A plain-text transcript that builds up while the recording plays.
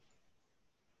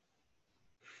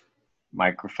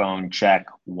Microphone check.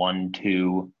 1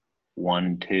 2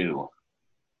 1 2.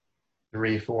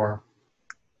 3 4.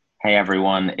 Hey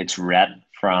everyone, it's Rhett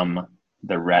from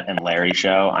the Rhett and Larry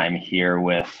Show. I'm here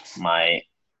with my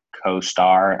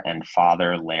co-star and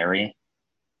father, Larry.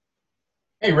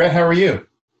 Hey, Rhett, how are you?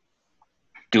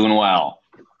 Doing well.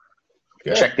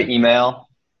 Good. Check the email.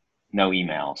 No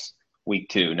emails. Week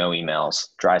 2, no emails.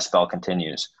 Dry spell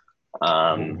continues.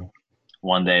 Um, Ooh.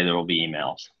 One day there will be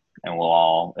emails, and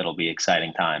it'll be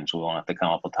exciting times. We won't have to come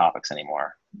up with topics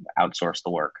anymore. Outsource the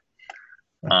work.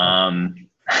 Um,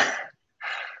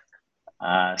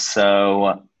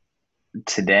 so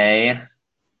today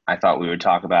I thought we would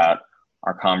talk about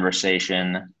our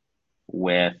conversation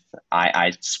with,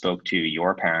 I spoke to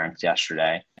your parents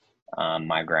yesterday,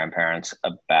 my grandparents,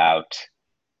 about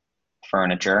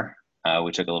furniture.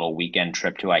 We took a little weekend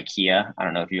trip to IKEA. I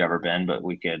don't know if you've ever been, but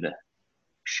we could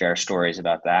share stories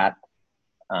about that.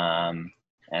 And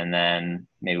then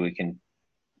maybe we can,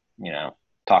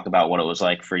 talk about what it was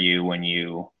like for you when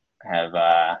you have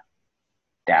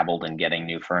dabbled in getting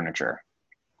new furniture,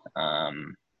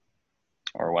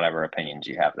 or whatever opinions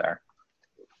you have there.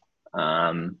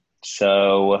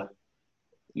 So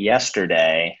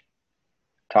yesterday,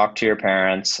 talked to your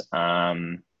parents,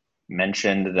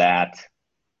 mentioned that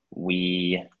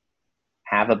we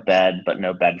have a bed but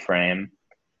no bed frame,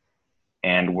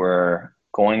 and we're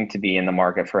going to be in the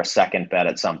market for a second bed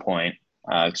at some point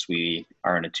because we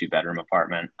are in a 2-bedroom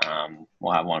apartment.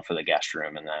 We'll have one for the guest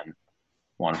room and then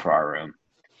one for our room.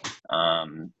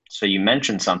 So you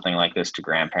mentioned something like this to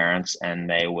grandparents and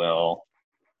they will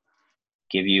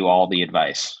give you all the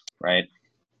advice, right?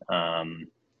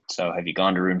 So have you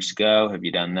gone to Rooms to Go? Have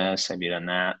you done this? Have you done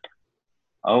that?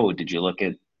 Oh, did you look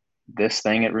at this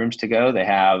thing at Rooms to Go? They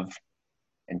have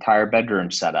entire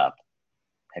bedrooms set up.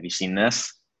 Have you seen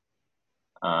this?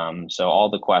 So all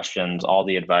the questions, all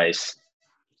the advice.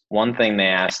 One thing they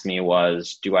asked me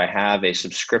was, do I have a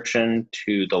subscription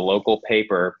to the local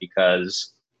paper?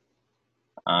 Because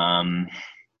there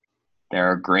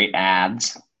are great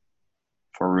ads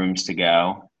for Rooms to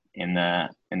Go in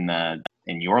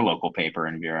your local paper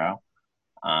in Vero.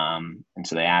 And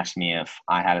so they asked me if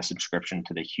I had a subscription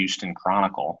to the Houston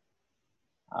Chronicle,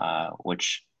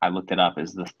 which I looked it up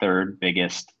is the 3rd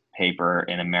biggest paper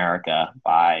in America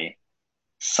by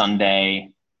Sunday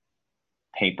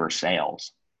paper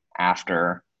sales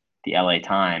after the LA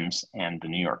Times and the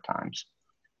New York Times.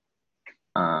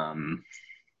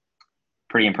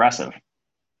 Pretty impressive.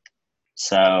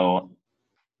 So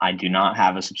I do not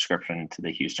have a subscription to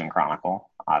the Houston Chronicle.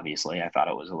 Obviously, I thought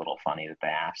it was a little funny that they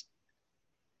asked.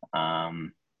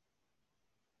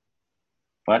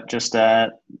 But just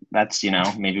that's,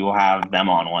 maybe we'll have them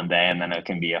on one day and then it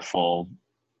can be a full,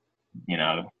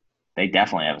 they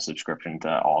definitely have a subscription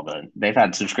to they've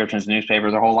had subscriptions to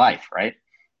newspapers their whole life, right?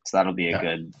 So that'll be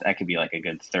Yeah. that could be like a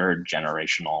good 3rd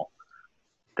generational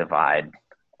divide.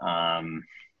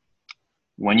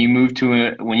 When you moved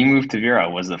to Vero,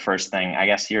 was the first thing, I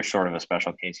guess you're sort of a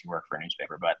special case, you work for a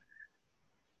newspaper, but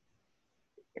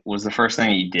was the first thing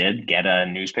that you did get a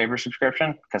newspaper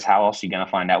subscription? Because how else are you going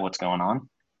to find out what's going on?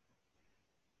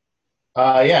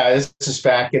 Yeah, this is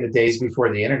back in the days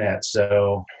before the internet,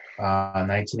 so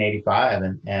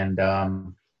 1985, and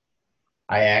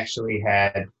I actually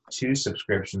had 2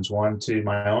 subscriptions, one to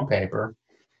my own paper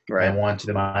Right. and one to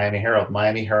the Miami Herald.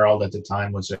 Miami Herald at the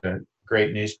time was a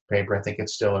great newspaper. I think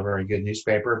it's still a very good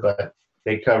newspaper, but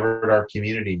they covered our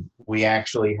community. We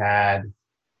actually had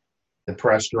the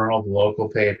Press Journal, the local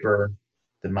paper,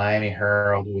 the Miami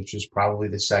Herald, which was probably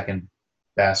the second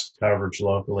best coverage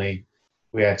locally.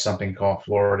 We had something called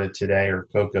Florida Today or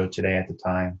Cocoa Today at the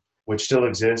time, which still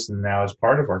exists and now is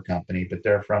part of our company, but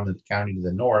they're from the county to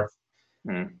the north.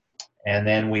 Mm. And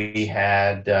then we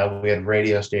had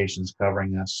radio stations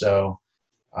covering us. So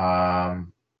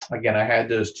again, I had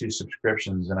those 2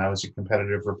 subscriptions, and I was a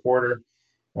competitive reporter.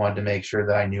 Wanted to make sure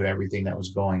that I knew everything that was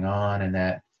going on and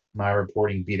that my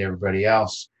reporting beat everybody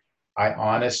else. I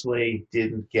honestly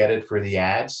didn't get it for the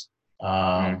ads.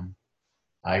 Mm.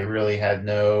 I really had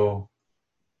a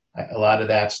lot of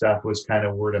that stuff was kind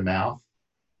of word of mouth.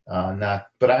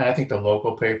 But I think the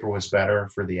local paper was better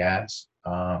for the ads.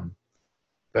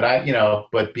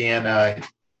 But being a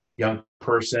young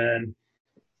person,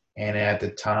 and at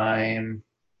the time,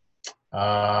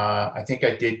 I think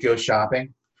I did go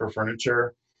shopping for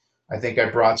furniture. I think I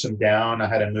brought some down. I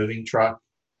had a moving truck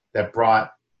that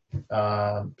brought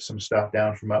some stuff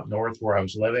down from up north where I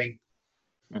was living.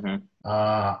 Mm-hmm.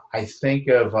 I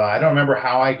don't remember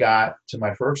how I got to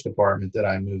my first apartment that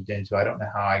I moved into. I don't know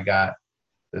how I got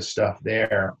the stuff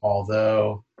there,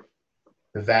 although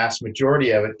the vast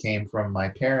majority of it came from my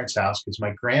parents' house because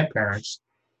my grandparents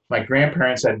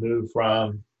had moved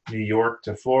from New York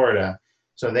to Florida,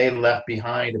 so they left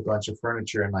behind a bunch of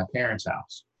furniture in my parents'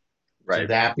 house. So Right.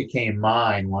 that became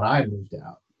mine when I moved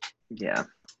out, Yeah.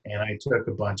 and I took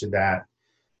a bunch of that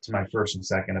to my first and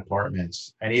second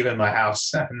apartments, and even my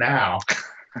house now,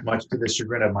 much to the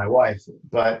chagrin of my wife,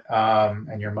 but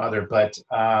and your mother. But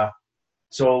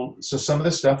so some of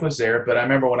the stuff was there. But I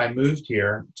remember when I moved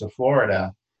here to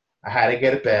Florida, I had to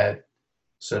get a bed.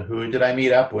 So who did I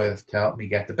meet up with to help me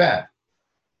get the bed?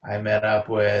 I met up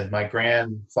with my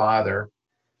grandfather,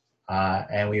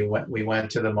 and we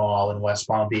went to the mall in West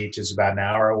Palm Beach. It's about an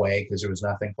hour away because there was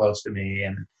nothing close to me,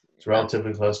 and it's Yeah.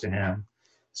 relatively close to him.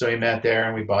 So we met there,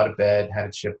 and we bought a bed, had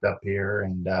it shipped up here,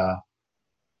 and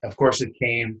of course it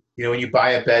came. When you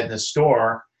buy a bed in the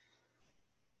store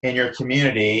in your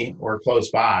community or close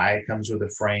by, it comes with a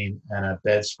frame and a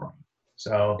bed spring.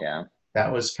 So Yeah.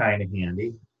 that was kind of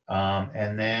handy.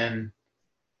 And then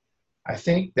I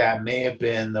think that may have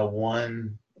been the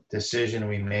one decision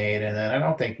we made. And then I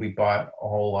don't think we bought a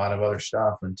whole lot of other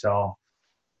stuff until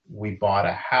we bought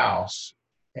a house.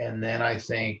 And then I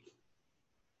think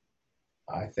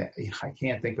I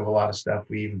can't think of a lot of stuff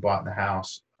we even bought in the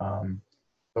house.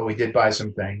 But we did buy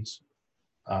some things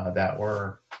that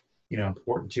were,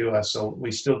 important to us. So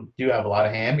we still do have a lot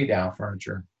of hand-me-down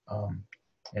furniture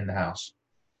in the house.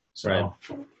 Right.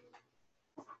 So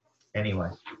anyway,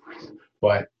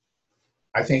 but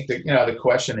I think that, the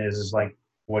question is like,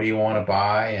 what do you want to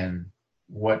buy? And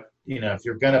what, if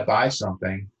you're going to buy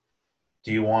something,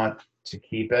 do you want to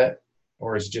keep it?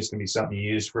 Or is it just going to be something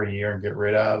you use for a year and get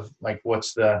rid of? Like,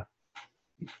 what's the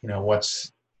game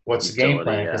Utility.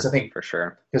 plan? Yeah. Because I think, For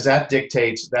sure. because that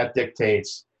dictates,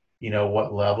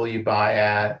 what level you buy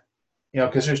at,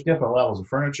 because there's different levels of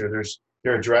furniture.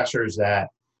 There are dressers that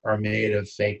are made of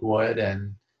fake wood,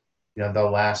 and, they'll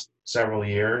last several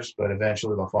years, but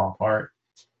eventually they'll fall apart.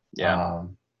 Yeah.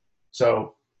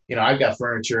 So, I've got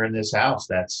furniture in this house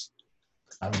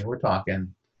we're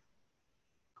talking,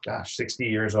 gosh, 60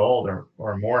 years old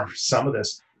or more. Some of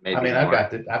this. Maybe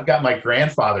I've more. got my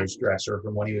grandfather's dresser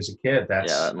from when he was a kid. Yeah.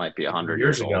 That's That might be 100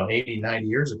 years years ago, old. 80, 90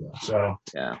 years ago. So,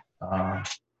 Yeah. uh,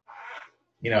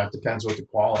 it depends what the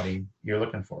quality you're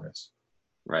looking for is.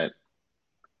 Right.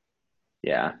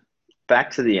 Yeah.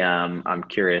 Back to the I'm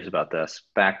curious about this.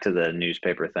 Back to the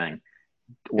newspaper thing.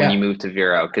 When you Yeah. moved to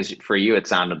Vero, because for you it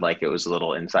sounded like it was a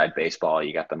little inside baseball.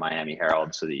 You got the Miami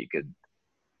Herald so that you could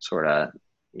sort of,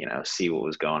 see what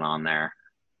was going on there.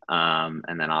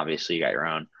 And then obviously you got your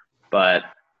own. But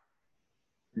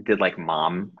did like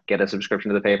mom get a subscription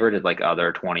to the paper? Did like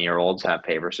other 20-year-olds have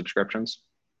paper subscriptions?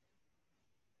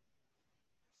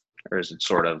 Or is it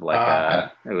sort of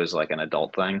like it was like an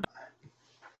adult thing?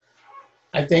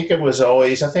 I think it was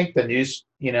always, I think the news,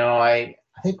 I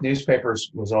think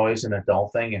newspapers was always an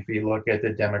adult thing. If you look at the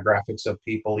demographics of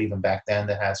people even back then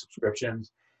that had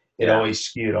subscriptions, it Yeah. always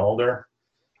skewed older.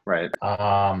 Right.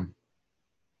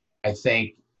 I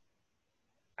think,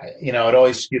 it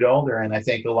always skewed older. And I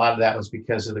think a lot of that was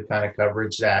because of the kind of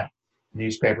coverage that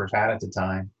newspapers had at the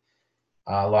time.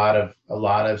 A lot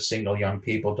of single young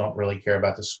people don't really care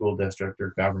about the school district or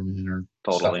government or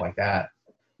stuff Totally. like that.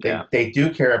 Yeah. They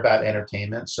do care about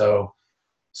entertainment. So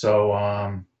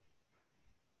and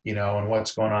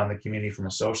what's going on in the community from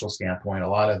a social standpoint, a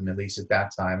lot of them, at least at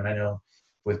that time. And I know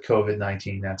with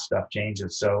COVID-19, that stuff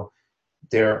changes. So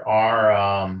there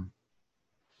are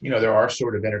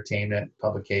sort of entertainment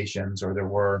publications, or there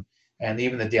were, and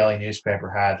even the daily newspaper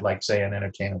had, like, say, an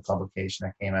entertainment publication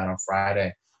that came out on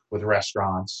Friday with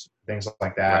restaurants, things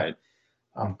like that.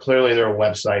 Right. Clearly, there are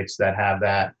websites that have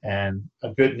that, and a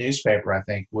good newspaper, I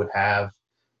think, would have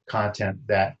content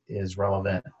that is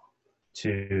relevant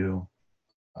to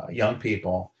young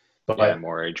people. Yeah. But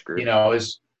More age group.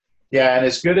 is yeah, and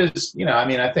as good as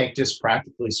I think, just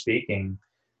practically speaking,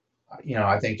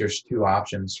 I think there's two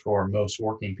options for most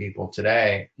working people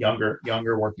today, younger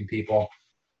working people.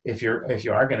 If you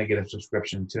are going to get a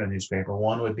subscription to a newspaper,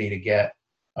 one would be to get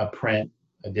a print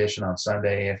edition on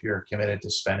Sunday if you're committed to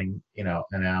spending,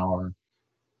 an hour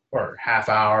or half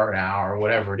hour, an hour,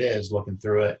 whatever it is, looking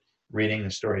through it, reading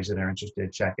the stories that are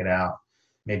interested, check it out.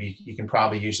 Maybe you can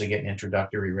probably usually get an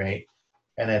introductory rate.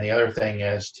 And then the other thing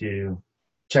is to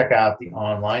check out the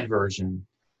online version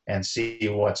and see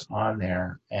what's on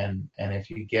there. And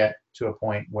if you get to a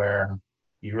point where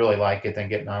you really like it, then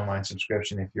get an online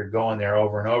subscription. If you're going there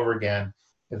over and over again,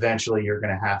 eventually you're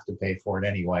going to have to pay for it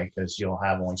anyway, because you'll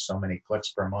have only so many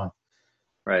clicks per month.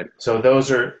 Right. So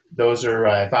those are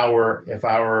if I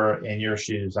were in your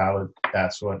shoes,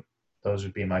 those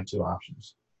would be my two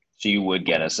options. So you would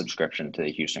get a subscription to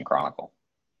the Houston Chronicle.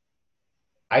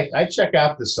 I check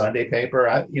out the Sunday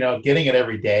paper. Getting it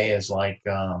every day is like,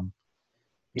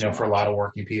 Too for a lot much. of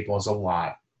working people is a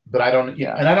lot. But I don't,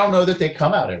 Yeah. and I don't know that they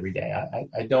come out every day.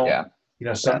 I don't, Yeah.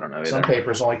 Yeah. I some don't know some either.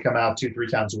 papers only come out 2, 3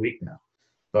 times a week now.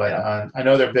 But Yeah. I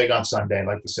know they're big on Sunday,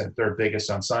 like you said, third biggest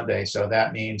on Sunday. So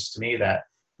that means to me that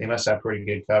they must have pretty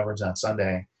good coverage on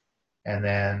Sunday. And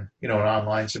then, an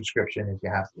online subscription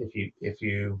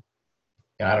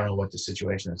I don't know what the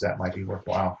situation is, that might be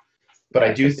worthwhile. But Yeah.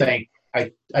 It could be.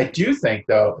 I do think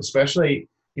though, especially,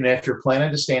 if you're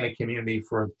planning to stay in a community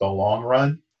for the long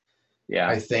run, Yeah.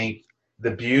 I think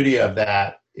the beauty of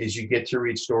that is you get to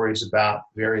read stories about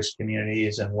various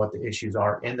communities and what the issues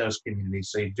are in those communities.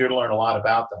 So you do learn a lot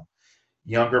about them.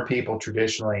 Younger people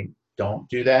traditionally don't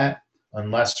do that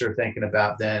unless they're thinking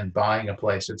about then buying a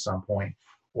place at some point,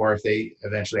 or if they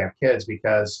eventually have kids,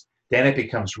 because then it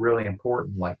becomes really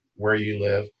important, like where you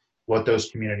live, what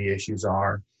those community issues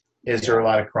are. Is there Yeah. a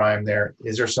lot of crime there?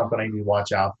 Is there something I need to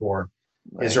watch out for?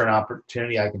 Is Right. there an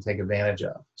opportunity I can take advantage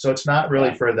of? So it's not really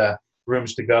Yeah. for the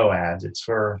rooms to go ads. It's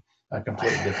for a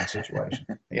completely different situation,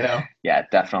 Yeah.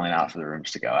 Definitely not for the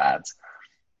rooms to go ads.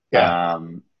 Yeah.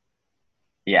 Um,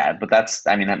 yeah, but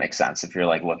I mean, that makes sense. If you're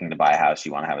like looking to buy a house,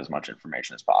 you want to have as much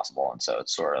information as possible. And so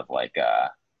it's sort of like,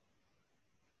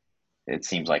 it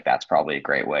seems like that's probably a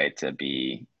great way to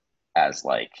be as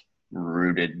like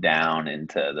rooted down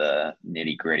into the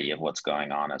nitty gritty of what's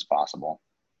going on as possible.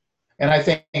 And I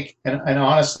think, and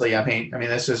honestly,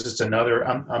 this is just another,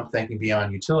 I'm thinking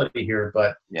beyond utility here,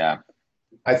 but Yeah.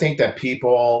 I think that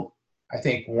I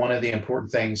think one of the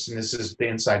important things, and this is the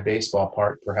inside baseball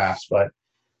part perhaps, but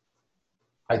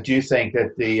I do think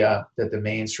that the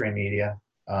mainstream media,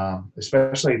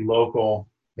 especially local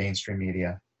mainstream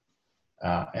media,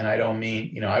 and I don't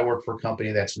mean, I work for a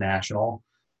company that's national,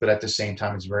 but at the same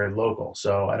time, it's very local.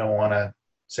 So I don't want to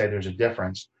say there's a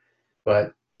difference,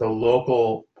 but the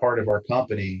local part of our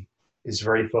company is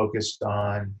very focused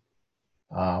on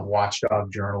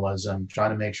watchdog journalism,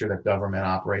 trying to make sure that government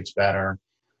operates better,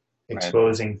 Right.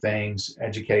 exposing things,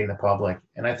 educating the public.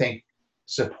 And I think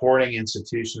supporting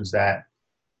institutions that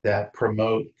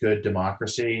promote good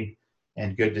democracy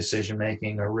and good decision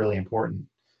making are really important.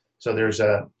 So there's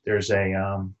a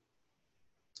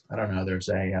I don't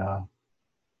know,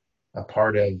 a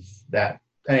part of that.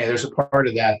 Anyway, there's a part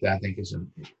of that I think is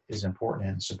important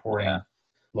in Yeah. supporting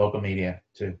local media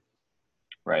too.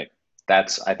 Right.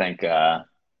 I think,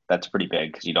 that's pretty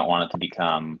big because you don't want it to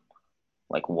become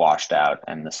like washed out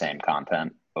and the same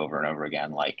content over and over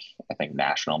again. Like I think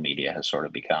national media has sort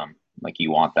of become like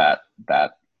you want that,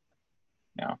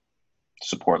 you know,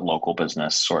 support local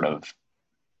business sort of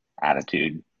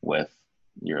attitude with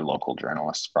your local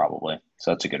journalists probably.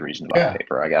 So that's a good reason to buy a Yeah.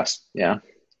 paper, I guess. Yeah.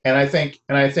 And I think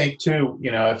too,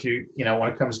 if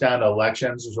when it comes down to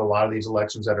elections, there's a lot of these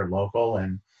elections that are local,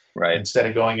 and Right. instead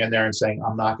of going in there and saying,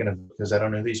 I'm not going to, because I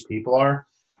don't know who these people are,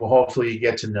 well, hopefully you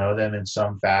get to know them in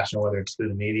some fashion, whether it's through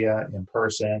the media, in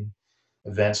person,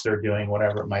 events they're doing,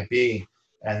 whatever it might be,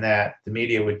 and that the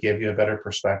media would give you a better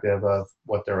perspective of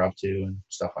what they're up to and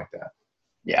stuff like that.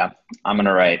 Yeah. I'm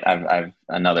gonna write. I've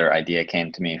another idea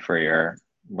came to me for your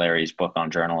Larry's book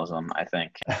on journalism. I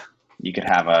think you could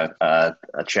have a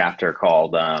chapter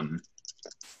called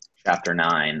chapter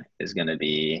 9 is going to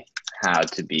be how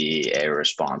to be a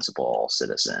responsible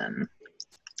citizen,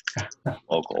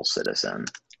 local citizen.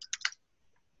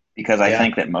 Because I Yeah,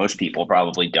 think that most people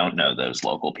probably don't know those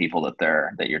local people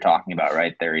that you're talking about,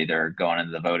 right? They're either going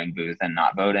into the voting booth and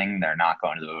not voting, they're not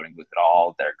going to the voting booth at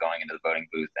all, they're going into the voting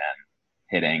booth and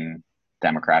hitting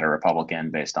Democrat or Republican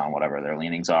based on whatever their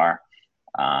leanings are.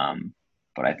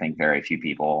 But I think very few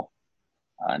people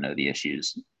know the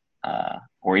issues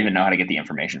or even know how to get the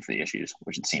information for the issues,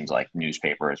 which it seems like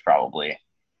newspaper is probably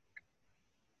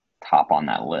top on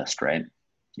that list, right?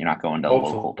 You're not going to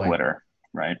local hopefully. Twitter,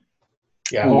 right?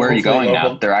 Yeah, Well, where are you hopefully going now?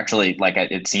 local. There actually, like,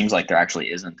 it seems like there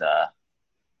actually isn't a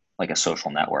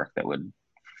social network that would,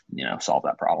 solve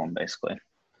that problem basically.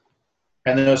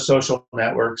 And those social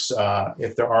networks,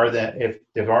 if there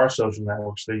are social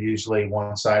networks, they're usually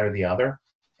one side or the other.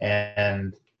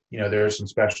 And there are some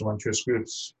special interest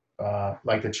groups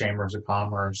like the chambers of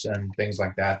commerce and things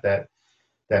like that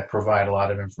provide a lot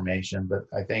of information. But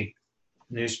I think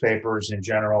newspapers in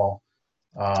general,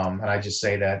 and I just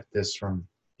say that this from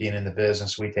being in the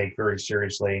business, we take very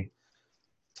seriously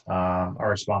our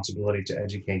responsibility to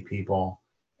educate people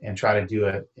and try to do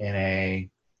it in a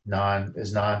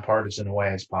nonpartisan way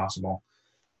as possible.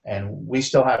 And we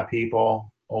still have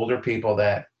older people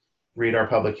that read our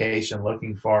publication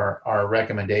looking for our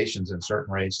recommendations in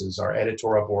certain races, our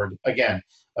editorial board, again,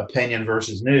 opinion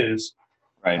versus news.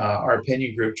 Right. Our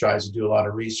opinion group tries to do a lot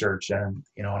of research, and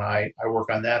and I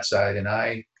work on that side, and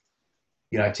I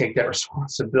take that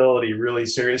responsibility really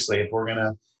seriously. If we're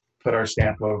gonna put our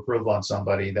stamp of approval on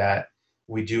somebody, that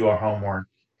we do our homework,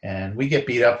 and we get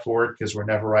beat up for it because we're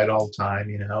never right all the time,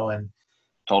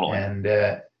 Totally.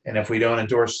 and if we don't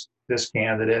endorse this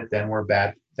candidate, then we're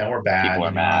bad. Then we're bad. People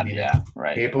are mad. Yeah.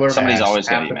 Right. People are Somebody's mad. always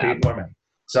going Half to be the mad. people are mad.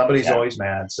 Somebody's Yeah. always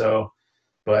mad. So,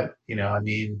 but I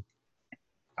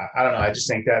don't know. I just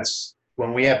think that's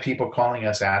when we have people calling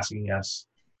us asking us,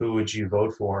 who would you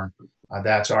vote for?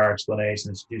 That's our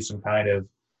explanation, is to do some kind of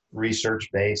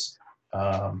research-based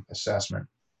assessment.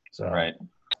 So, Right.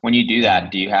 When you do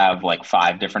that, do you have like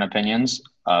 5 different opinions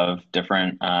of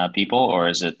different people, or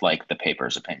is it like the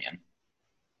paper's opinion?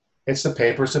 it's the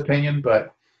paper's opinion,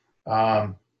 but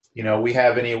we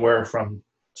have anywhere from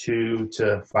 2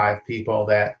 to 5 people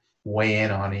that weigh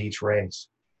in on each race,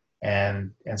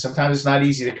 and sometimes it's not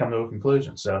easy to come to a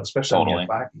conclusion. So, especially when you have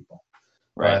Totally. 5 people.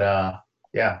 Right. But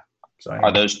yeah. So Are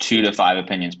anyway. those 2 to 5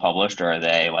 opinions published, or are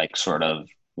they like sort of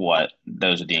what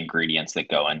those are the ingredients that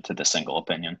go into the single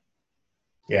opinion?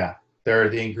 Yeah, there are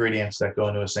the ingredients that go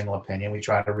into a single opinion. We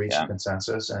try to reach a Yeah.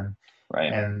 consensus, and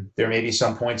Right. and there may be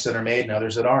some points that are made and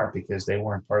others that aren't because they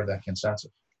weren't part of that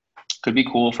consensus. Could be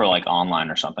cool for like online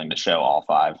or something to show all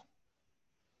 5.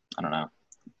 I don't know.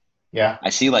 Yeah, I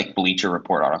see like Bleacher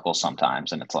Report articles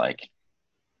sometimes, and it's like,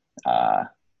 uh,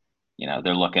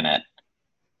 they're looking at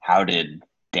how did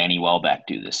Danny Welbeck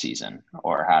do this season,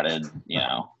 or how did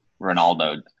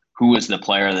Ronaldo, who was the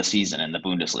player of the season in the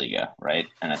Bundesliga, right?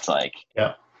 And it's like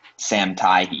yeah, Sam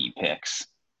Taihi picks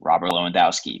Robert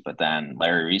Lewandowski, but then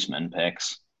Larry Riesman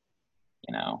picks,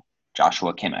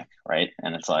 Joshua Kimmich, right?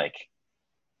 And it's like,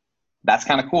 that's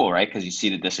kind of cool, right? Because you see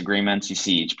the disagreements, you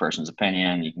see each person's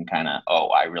opinion. You can kind of,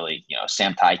 I really,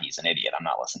 Sam Taihi's an idiot. I'm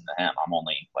not listening to him. I'm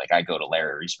only like, I go to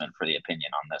Larry Riesman for the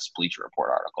opinion on this Bleacher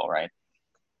Report article, right?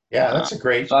 yeah. That's a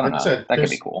great. So I don't know. That could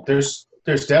be cool. There's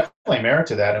definitely merit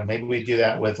to that, and maybe we do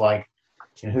that with like,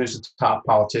 who's the top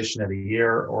politician of the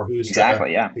year, or who's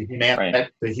Exactly. Yeah.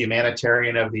 the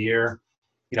humanitarian of the year.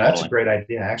 Totally. That's a great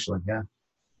idea, actually. Yeah.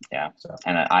 Yeah. So,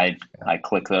 and I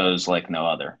click those like no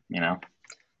other. Yeah.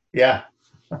 Yeah.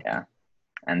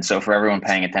 And so for everyone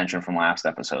paying attention from last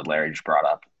episode, Larry just brought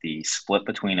up the split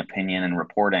between opinion and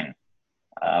reporting,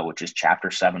 which is chapter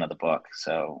 7 of the book.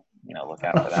 So, look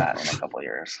out for that in a couple of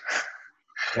years.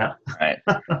 Yeah. Right.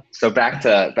 So back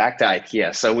to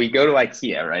IKEA. So we go to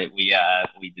IKEA, right? We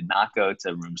did not go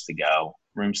to Rooms to Go.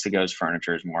 Rooms to Go's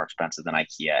furniture is more expensive than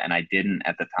IKEA, and I didn't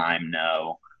at the time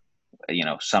know.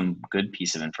 Some good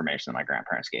piece of information that my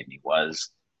grandparents gave me was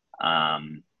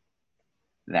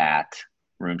that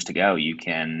Rooms to Go, you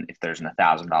can, if there's an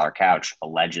 $1,000 couch,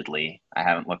 allegedly, I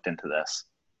haven't looked into this,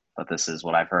 but this is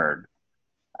what I've heard.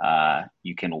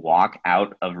 You can walk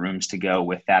out of Rooms to Go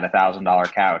with that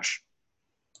 $1,000 couch,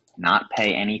 not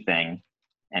pay anything,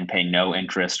 and pay no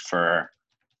interest for,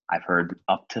 I've heard,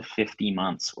 up to 50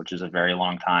 months, which is a very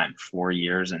long time, 4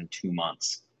 years and 2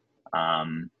 months.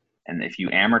 And if you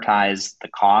amortize the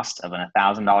cost of an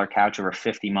 $1,000 couch over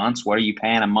 50 months, what are you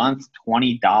paying a month?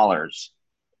 $20.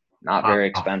 Not very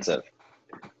expensive.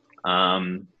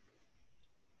 But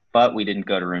we didn't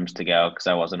go to Rooms to Go because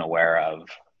I wasn't aware of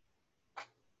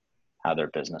how their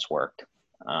business worked.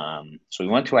 So we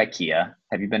went to IKEA.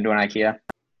 Have you been to an IKEA?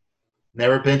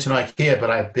 Never been to an IKEA,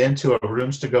 but I've been to a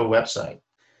Rooms to Go website.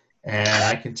 And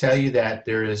I can tell you that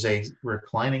there is a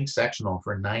reclining sectional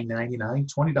for $9.99,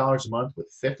 $20 a month with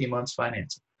 50 months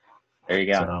financing. There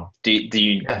you go. So,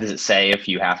 does it say if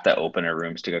you have to open a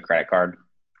Rooms to Go credit card?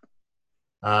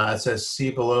 It says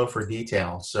see below for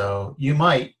details. So you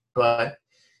might, but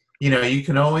you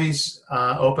can always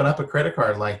open up a credit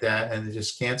card like that and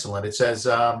just cancel it. It says,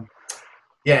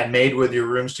 made with your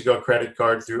Rooms to Go credit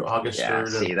card through August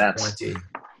 3rd of 20.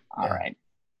 All right.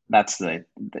 That's they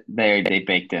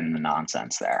baked in the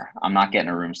nonsense there. I'm not getting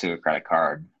a Rooms to Go credit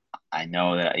card. I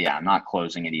know that. Yeah, I'm not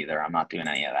closing it either. I'm not doing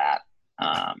any of that.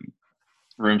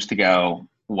 Rooms to Go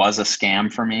was a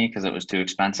scam for me because it was too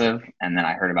expensive, and then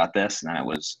I heard about this, and then it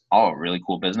was a really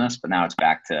cool business. But now it's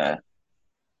back to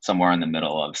somewhere in the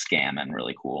middle of scam and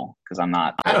really cool because I'm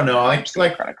not. I don't know.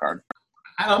 Like credit card.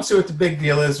 I don't see what the big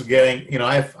deal is with getting.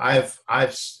 I've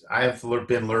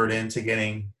been lured into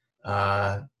getting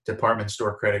department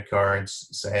store credit cards,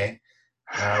 say,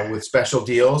 with special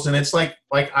deals, and it's like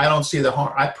I don't see the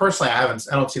harm. I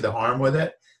don't see the harm with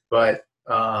it, but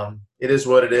it is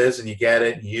what it is, and you get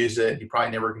it and you use it. You're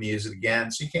probably never going to use it again,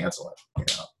 so you cancel it.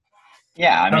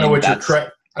 Yeah, I don't know what your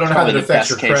credit. I don't know how that affects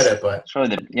your credit, but it's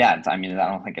really I mean, I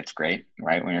don't think it's great,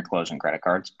 right, when you're closing credit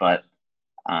cards, but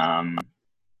I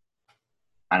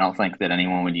I don't think that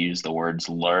anyone would use the words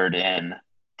lured in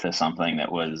to something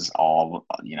that was all,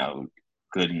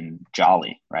 good and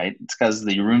jolly, right? It's because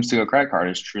the rooms to go credit card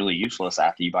is truly useless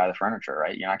after you buy the furniture,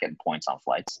 right? You're not getting points on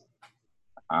flights.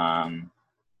 Um,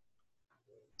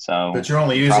 But so you're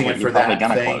only you using probably it you're for probably that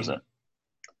gonna close it. thing,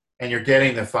 and you're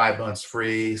getting the 5 months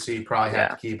free, so you probably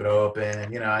have Yeah. to keep it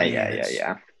open. And I Yeah, mean, yeah, it's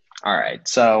yeah. All right.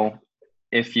 So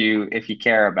if you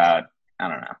care about, I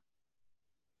don't know,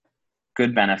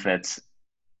 good benefits,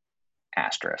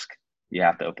 asterisk, you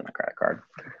have to open the credit card.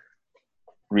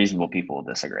 Reasonable people will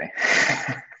disagree.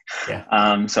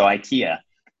 yeah. So IKEA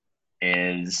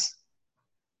is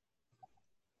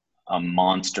a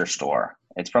monster store.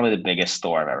 It's probably the biggest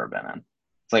store I've ever been in.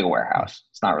 It's like a warehouse.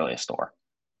 It's not really a store.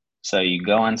 So you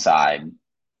go inside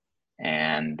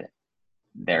and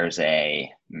there's a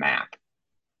map,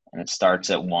 and it starts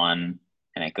at 1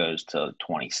 and it goes to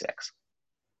 26.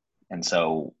 And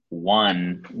so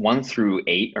one through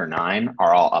 8 or 9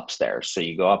 are all upstairs. So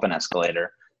you go up an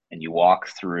escalator and you walk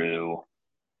through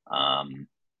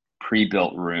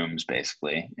pre-built rooms,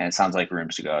 basically. And it sounds like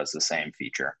Rooms to Go has the same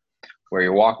feature, where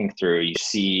you're walking through, you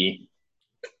see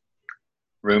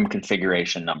room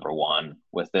configuration number 1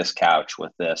 with this couch,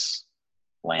 with this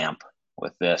lamp,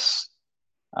 with this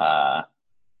uh,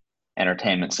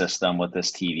 entertainment system, with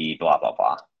this TV, blah blah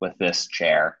blah, with this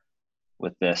chair,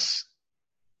 with this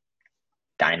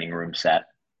dining room set.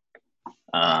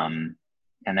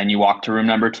 And then you walk to room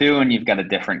number 2 and you've got a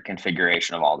different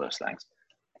configuration of all those things.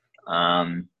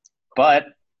 But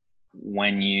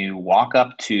when you walk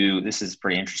up to, this is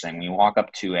pretty interesting. When you walk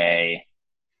up to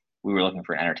we were looking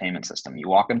for an entertainment system. You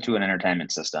walk into an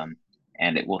entertainment system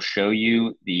and it will show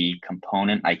you the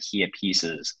component IKEA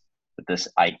pieces that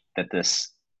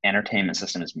this entertainment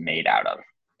system is made out of.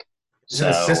 Is it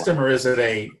a So system or is it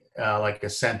a like a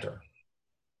center?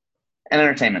 an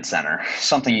entertainment center,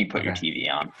 something you put your Okay. TV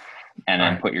on and All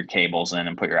then right. put your cables in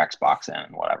and put your Xbox in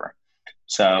and whatever.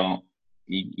 So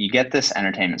you get this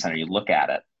entertainment center, you look at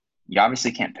it. You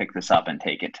obviously can't pick this up and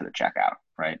take it to the checkout,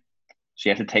 right? So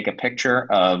you have to take a picture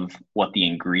of what the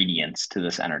ingredients to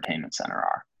this entertainment center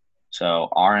are. So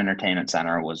our entertainment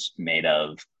center was made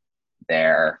of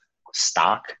their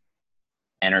stock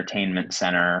entertainment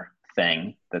center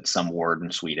thing. That's some word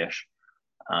in Swedish.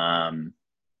 And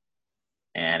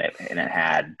it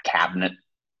had cabinet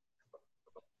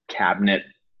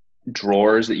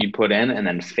drawers that you put in and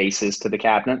then faces to the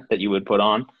cabinet that you would put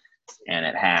on. And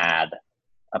it had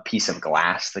a piece of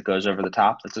glass that goes over the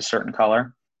top that's a certain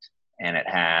color. And it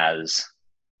has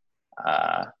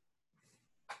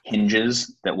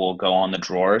hinges that will go on the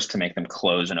drawers to make them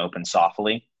close and open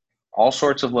softly. All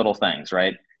sorts of little things,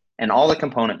 right? And all the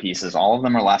component pieces, all of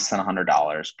them are less than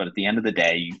 $100. But at the end of the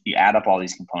day, you add up all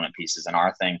these component pieces, and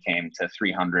our thing came to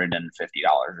 $350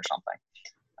 or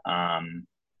something.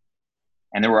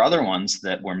 And there were other ones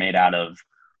that were made out of,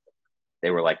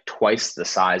 they were like twice the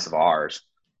size of ours.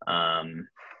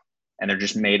 And they're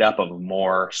just made up of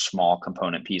more small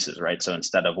component pieces, right? So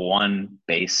instead of one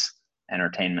base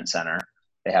entertainment center,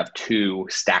 they have 2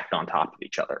 stacked on top of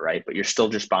each other, right? But you're still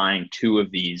just buying 2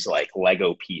 of these like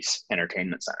Lego piece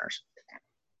entertainment centers.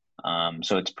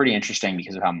 So it's pretty interesting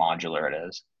because of how modular it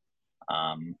is.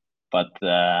 But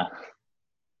the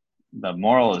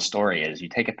moral of the story is you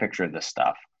take a picture of this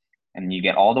stuff and you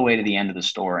get all the way to the end of the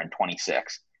store in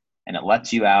 26, and it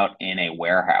lets you out in a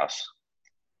warehouse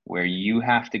where you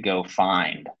have to go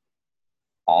find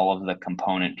all of the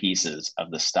component pieces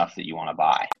of the stuff that you want to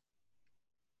buy.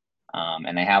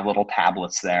 And they have little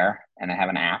tablets there and they have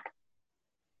an app.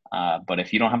 But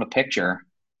if you don't have a picture,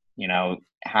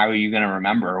 how are you going to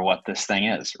remember what this thing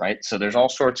is, right? So there's all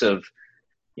sorts of,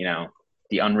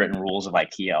 the unwritten rules of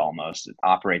IKEA almost. It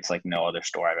operates like no other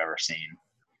store I've ever seen.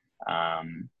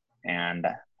 And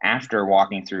after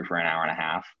walking through for an hour and a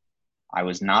half, I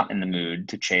was not in the mood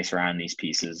to chase around these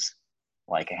pieces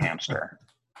like a hamster.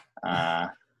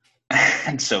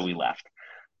 And so we left.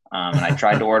 And I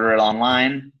tried to order it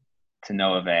online to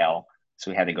no avail. So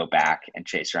we had to go back and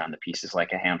chase around the pieces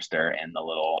like a hamster in the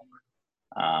little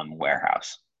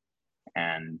warehouse.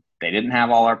 And they didn't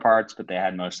have all our parts, but they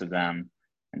had most of them.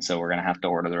 And so we're going to have to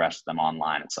order the rest of them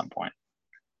online at some point,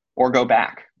 or go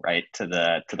back right to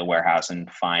the warehouse and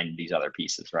find these other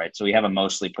pieces, right? So we have a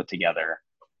mostly put together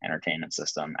entertainment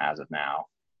system as of now.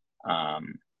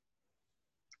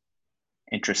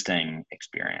 Interesting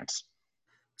experience.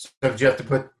 So did you have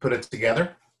to put it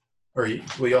together, or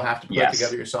will you have to put it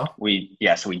together Yes, yourself? we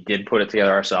did put it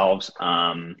together ourselves.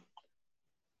 And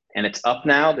it's up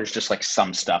now. There's just like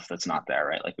some stuff that's not there,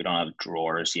 right? Like we don't have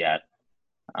drawers yet.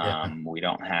 Yeah. We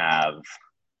don't have,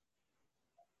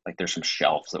 like, there's some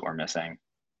shelves that we're missing.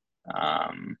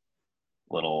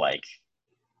 like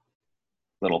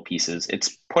little pieces.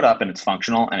 It's put up and it's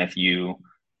functional. And if you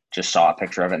just saw a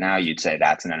picture of it now, you'd say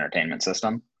that's an entertainment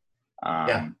system.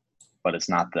 Yeah. But it's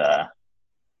not the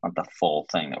full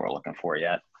thing that we're looking for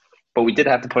yet. But we did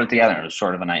have to put it together. It was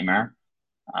sort of a nightmare.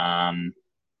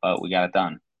 But we got it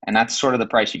done. And that's sort of the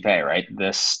price you pay, right?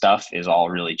 This stuff is all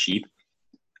really cheap.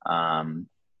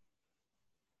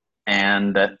 And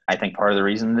I think part of the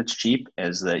reason it's cheap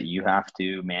is that you have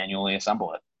to manually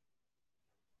assemble it.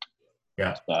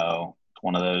 Yeah. So it's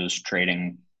one of those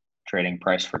trading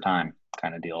price for time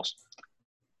kind of deals.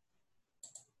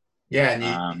 Yeah, and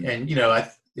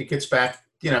it gets back,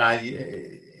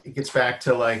 it gets back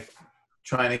to like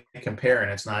trying to compare,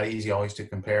 and it's not easy always to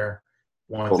compare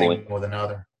one Totally. thing with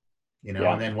another,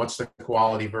 Yeah. and then what's the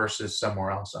quality versus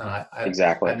somewhere else. And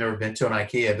Exactly. I've never been to an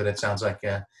IKEA, but it sounds like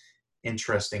a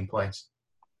interesting place.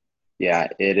 Yeah,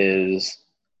 it is.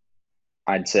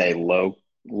 I'd say low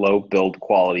build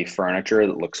quality furniture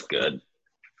that looks good.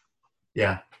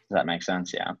 Yeah. Does that make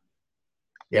sense? Yeah.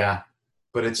 Yeah.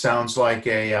 But it sounds like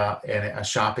a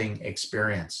shopping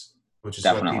experience, which is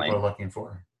what Definitely. people are looking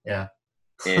for. Yeah.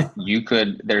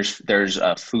 There's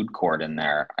a food court in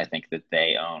there, I think, that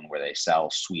they own where they sell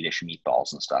Swedish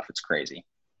meatballs and stuff. It's crazy.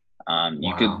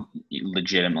 You could Wow.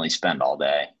 legitimately spend all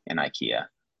day in IKEA.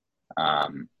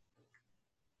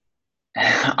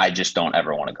 I just don't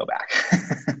ever want to go back.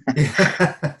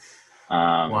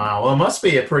 Wow. Well, it must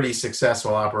be a pretty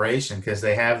successful operation because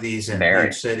they have these in huge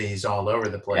Very. cities all over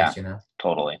the Yeah, place,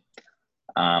 totally.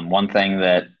 One thing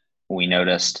that we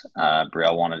noticed,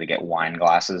 Brielle wanted to get wine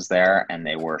glasses there, and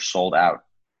they were sold out,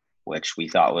 which we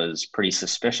thought was pretty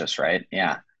suspicious, right?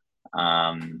 Yeah.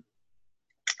 I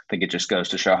think it just goes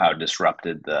to show how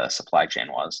disrupted the supply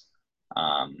chain was.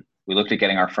 We looked at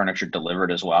getting our furniture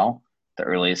delivered as well. The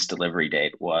earliest delivery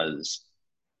date was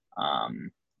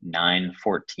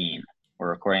 9/14. We're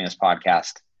recording this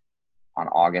podcast on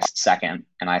August 2nd,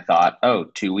 and I thought, oh,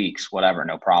 2 weeks, whatever,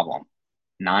 no problem.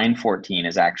 9/14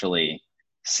 is actually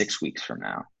 6 weeks from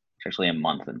now. It's actually a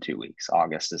month and 2 weeks.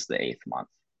 August is the 8th month.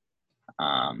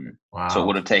 So it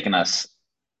would Wow. have taken us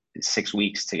 6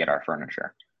 weeks to get our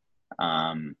furniture.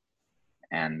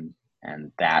 And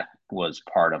that was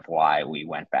part of why we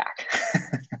went back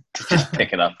to just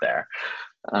pick it up there.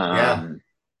 Yeah.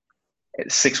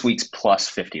 6 weeks plus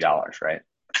 $50, right?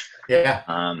 Yeah.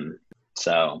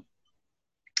 So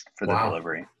for the Wow.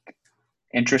 delivery,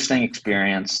 interesting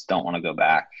experience. Don't want to go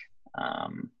back.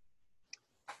 I'm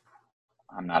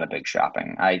not a big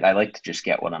shopping. I like to just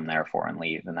get what I'm there for and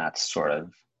leave, and that's sort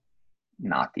of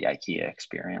not the IKEA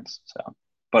experience. So,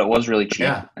 but it was really cheap,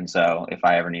 Yeah. and so if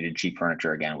I ever needed cheap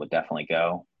furniture again, would definitely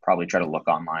go. Probably try to look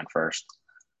online first.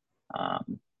 But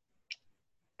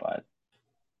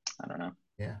I don't know.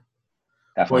 Yeah. Well,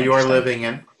 Definitely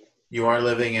interesting. you are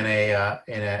living in a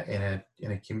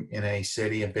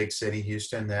city, a big city,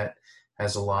 Houston, that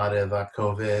has a lot of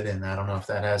COVID, and I don't know if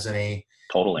that has any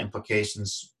Totally.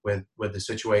 implications with the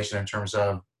situation in terms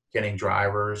of getting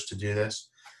drivers to do this.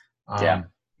 Yeah.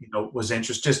 Was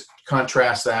interested. Just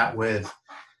contrast that with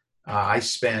I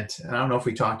spent, and I don't know if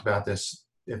we talked about this.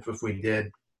 If we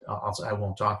did, I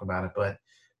won't talk about it. But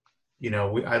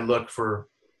I looked for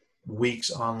weeks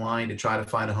online to try to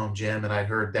find a home gym, and I'd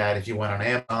heard that if you went on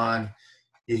Amazon,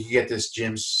 you could get this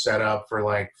gym set up for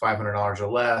like $500 or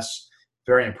less.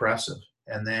 Very impressive.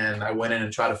 And then I went in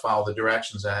and tried to follow the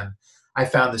directions, and I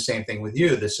found the same thing with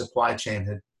you. The supply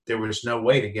chain there was no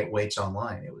way to get weights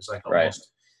online. It was like Right.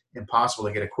 almost impossible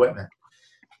to get equipment,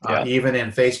 Yeah. even in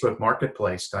Facebook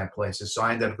Marketplace type places. So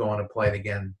I ended up going to Play It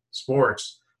Again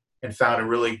Sports and found a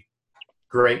really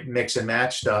great mix and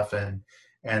match stuff. And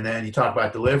then you talk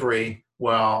about delivery.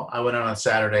 Well, I went on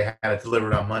Saturday, had it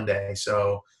delivered on Monday.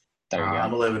 So There you go.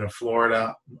 I'm living in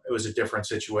Florida. It was a different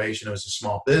situation. It was a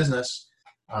small business,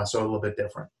 so a little bit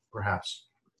different, perhaps.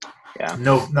 Yeah.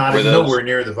 Nowhere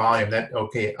near the volume that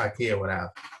IKEA would have.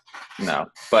 No,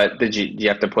 but do you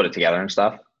have to put it together and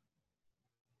stuff?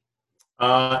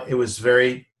 It was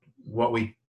very what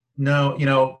we no,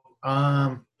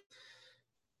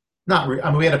 not. I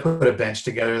mean, we had to put a bench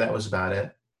together. That was about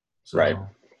it. So, Right.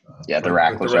 Yeah, the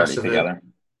rack with the was already rest of it, together.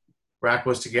 rack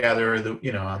was together.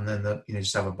 And then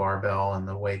just have a barbell and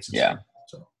the weights and Yeah. stuff.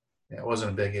 So, yeah, it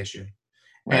wasn't a big issue.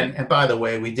 Right. And by the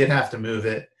way, we did have to move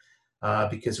it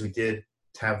because we did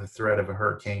have the threat of a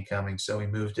hurricane coming. So we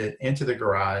moved it into the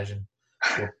garage, and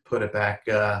we'll put it back,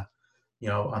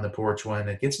 on the porch when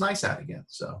it gets nice out again.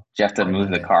 So Did you have to probably move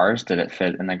the Monday. cars? Did it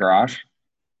fit in the garage?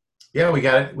 Yeah, we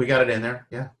got it. We got it in there.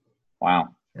 Yeah.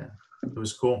 Wow. Yeah. It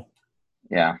was cool.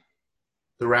 Yeah.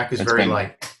 The rack is It's very been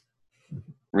light.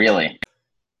 really.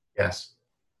 Yes.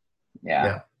 Yeah.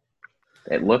 Yeah.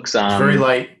 It looks It's very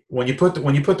light. When you put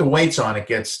the weights on, it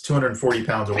gets 240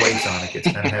 pounds of weights on. It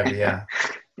gets kind of heavy. Yeah.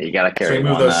 you got to So carry you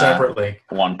move those separately.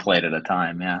 one plate at a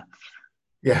time. Yeah.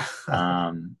 Yeah.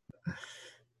 Um,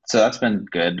 so that's been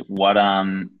good. What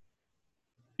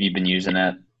you've been using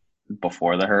it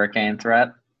before the hurricane threat?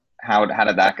 How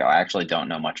did that go? I actually don't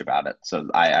know much about it. So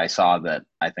I saw that,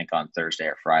 I think on Thursday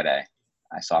or Friday,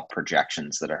 I saw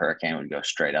projections that a hurricane would go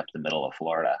straight up the middle of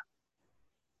Florida.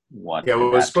 What Yeah. Well,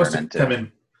 did it was that supposed turn to come into?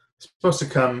 in, supposed to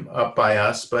come up by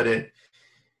us, but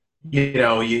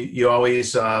you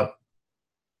always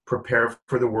prepare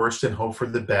for the worst and hope for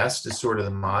the best is sort of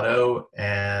the motto.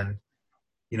 And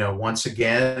once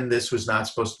again, this was not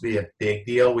supposed to be a big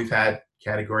deal. We've had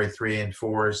category 3 and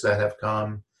 4s that have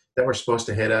come that were supposed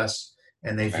to hit us,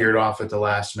 and they Right. veered off at the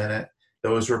last minute.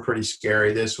 Those were pretty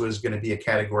scary. This was going to be a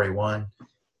category 1, Right.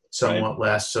 somewhat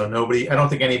less. So I don't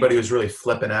think anybody was really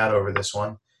flipping out over this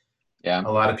one. Yeah.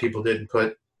 A lot of people did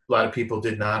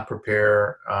not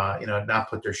prepare, not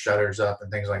put their shutters up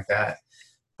and things like that. Yeah.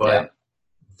 But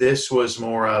this was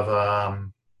more of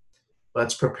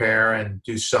let's prepare and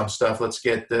do some stuff. Let's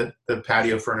get the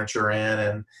patio furniture in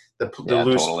and the Yeah.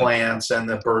 loose Totally. plants and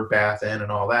the bird bath in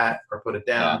and all that, or put it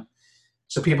Yeah. down.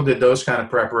 So people did those kind of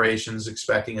preparations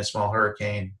expecting a small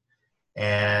hurricane,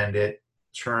 and it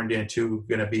turned into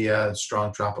going to be a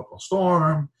strong tropical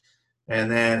storm. And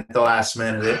then at the last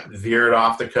minute, it veered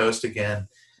off the coast again,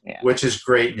 Yeah. which is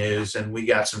great news. And we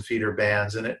got some feeder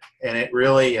bands, and it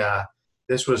really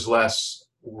this was less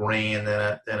rain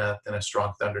than a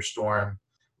strong thunderstorm,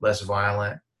 less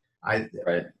violent. Right.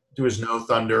 There was no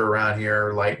thunder around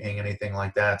here, lightning, anything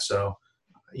like that. So,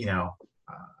 you know,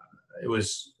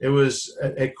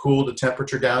 it cooled the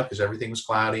temperature down because everything was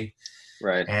cloudy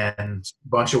Right. and a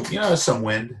bunch of some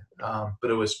wind, but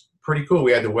it was pretty cool.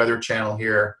 We had the Weather Channel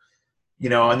here,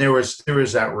 and there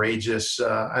was outrageous.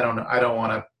 I don't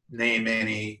want to name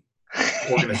any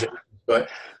organization, but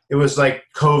it was like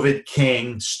COVID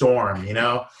King storm. There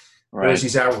was Right.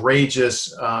 these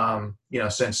outrageous,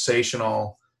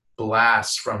 sensational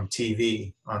blasts from on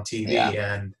Yeah. TV,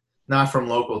 and not from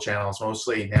local channels,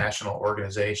 mostly national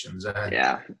organizations. And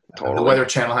Yeah. the Totally. Weather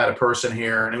Channel had a person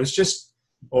here, and it was just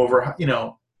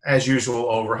as usual,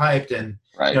 overhyped. And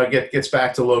Right. it gets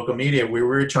back to local media. We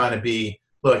were trying to be,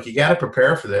 look, you got to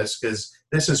prepare for this because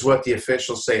this is what the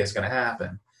officials say is going to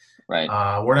happen. Right.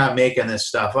 We're not making this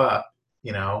stuff up,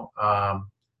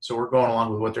 so we're going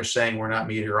along with what they're saying. We're not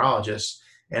meteorologists.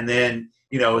 And then,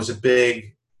 it was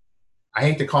I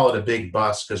hate to call it a big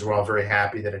bust because we're all very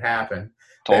happy that it happened.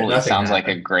 Totally. Nothing Sounds like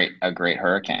happened. a great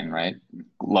hurricane, right?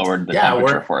 Lowered the Yeah,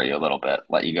 temperature for you a little bit,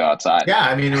 let you go outside. yeah.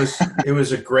 I mean, it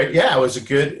was a great, yeah, it was a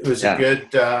good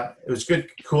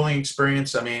cooling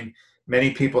experience. I mean,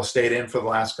 many people stayed in for the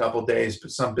last couple of days,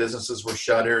 but some businesses were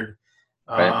shuttered.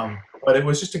 Right. But it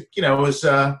was just it was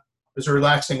a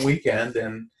relaxing weekend,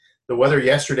 and the weather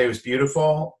yesterday was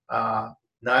beautiful.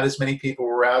 Not as many people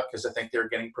were out because I think they were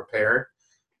getting prepared.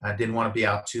 I didn't want to be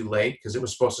out too late because it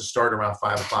was supposed to start around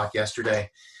 5 o'clock yesterday.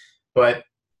 But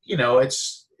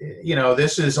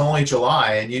this is only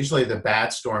July, and usually the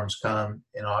bad storms come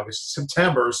in August,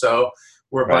 September. So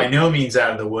we're by Right. no means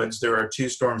out of the woods. There are 2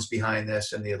 storms behind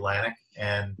this in the Atlantic,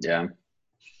 and Yeah.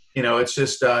 it's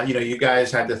just you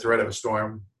guys had the threat of a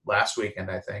storm last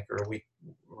weekend, I think, or a week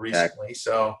recently.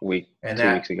 So and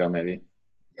 2 weeks ago, maybe.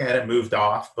 and it moved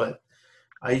off, but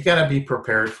you got to be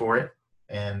prepared for it.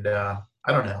 And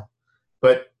I don't know,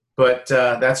 but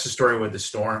that's the story with the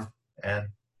storm. And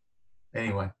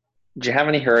anyway, Did you have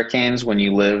any hurricanes when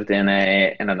you lived in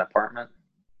an apartment?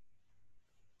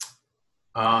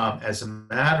 as a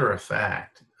matter of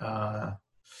fact, I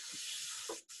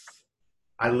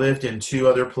lived in 2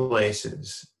 other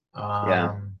places.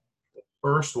 Yeah. The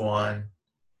first one,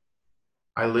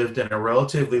 I lived in a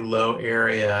relatively low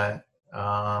area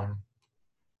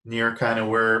near kind of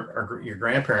where your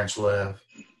grandparents live,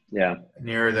 Yeah.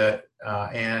 near the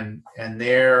and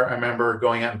there I remember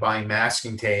going out and buying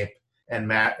masking tape and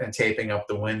taping up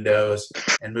the windows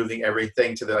and moving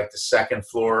everything to the second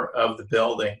floor of the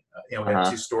building. We had a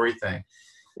Uh-huh. 2-story thing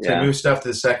to Yeah. move stuff to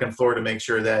the second floor to make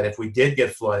sure that if we did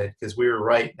get flooded, because we were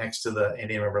right next to the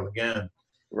Indian River Lagoon,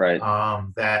 Right.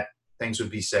 that things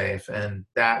would be safe. And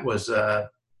that was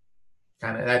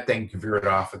kind of, that thing veered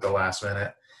off at the last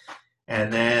minute.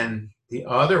 And then the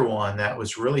other one that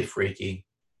was really freaky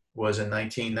was in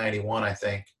 1991, I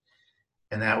think.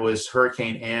 And that was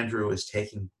Hurricane Andrew was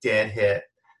taking dead hit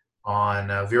on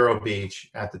Vero Beach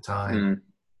at the time.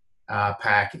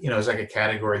 It was like a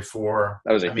category 4.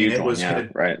 That was a huge it one. was Yeah.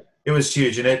 Right. it was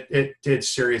huge, and it did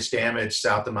serious damage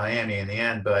south of Miami in the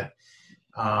end. But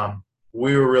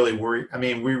we were really worried. I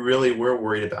mean, we really were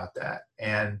worried about that.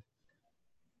 And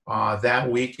that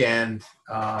weekend,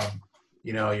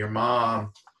 your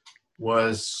mom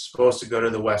was supposed to go to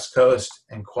the West Coast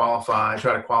and try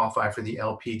to qualify for the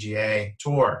LPGA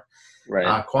tour,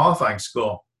 Right. qualifying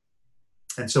school.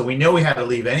 And so we know we had to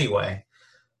leave anyway.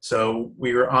 So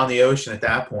we were on the ocean at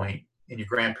that point, and your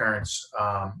grandparents,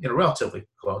 relatively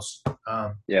close.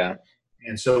 Yeah.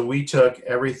 And so we took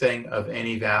everything of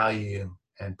any value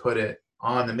and put it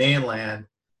on the mainland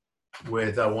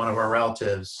with one of our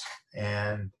relatives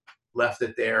and left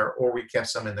it there, or we kept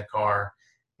some in the car.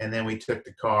 And then we took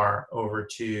the car over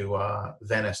to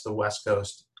Venice, the West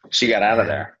Coast. She got out of And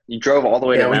there. You drove all the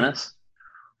way to yeah, Venice?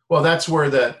 well, that's where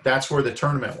the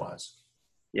tournament was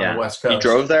on the Yeah. West You Coast.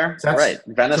 drove there? So Right.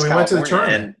 Venice, so we went to the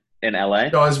California, tournament. in LA?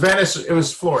 No, it was Venice. It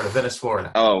was Florida, Venice,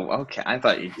 Florida. Oh, okay. I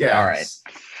thought you. Yeah. All right.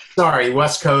 Sorry,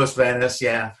 West Coast, Venice.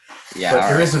 Yeah. Yeah. But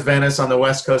there is a Venice on the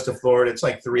west coast of Florida. It's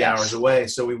like 3 hours Yes. away.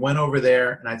 So we went over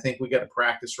there, and I think we got a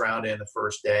practice round in the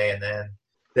first day, and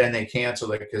then they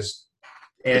canceled it because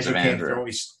Andrew came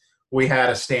through. We had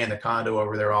to stay in the condo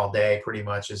over there all day, pretty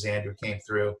much, as Andrew came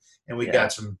through, and we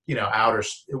got some,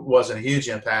 outers. It wasn't a huge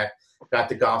impact. Got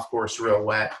the golf course real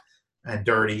wet and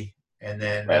dirty, and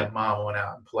then Mom went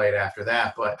out and played after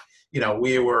that. But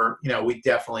we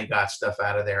definitely got stuff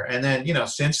out of there. And then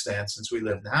since then, since we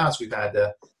lived in the house, we've had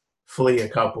to flee a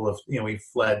couple of, we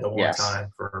fled the one time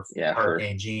for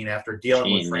Hurricane Gene after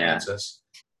dealing with Francis,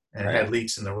 and it had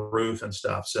leaks in the roof and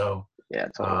stuff. So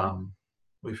totally.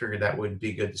 We figured that wouldn't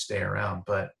be good to stay around.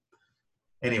 But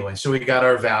anyway, so we got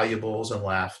our valuables and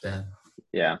left, and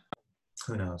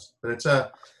who knows? But it's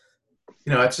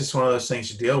it's just one of those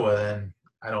things you deal with, and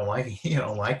I don't like it. You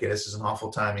don't like it. This is an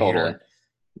awful time of year.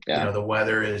 Yeah. The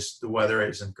weather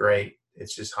isn't great.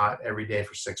 It's just hot every day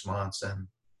for 6 months, and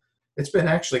it's been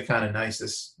actually kind of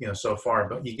nice so far.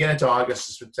 But you get into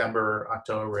August, September,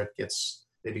 October,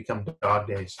 they become dog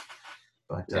days.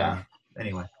 But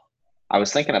anyway, I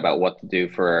was thinking about what to do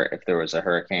for if there was a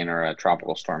hurricane or a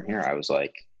tropical storm here. I was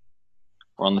like,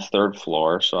 we're on the 3rd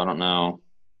floor, so I don't know.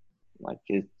 Like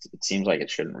it seems like it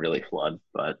shouldn't really flood,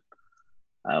 but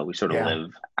we sort of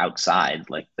live outside.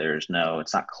 Like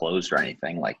it's not closed or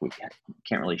anything. Like we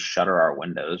can't really shutter our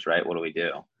windows, right? What do we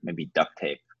do? Maybe duct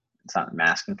tape. It's not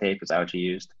masking tape. Is that what you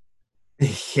used?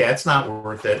 Yeah, it's not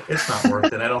worth it. It's not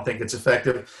worth it. I don't think it's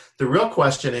effective. The real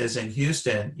question is in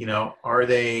Houston, are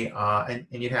they, and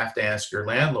you'd have to ask your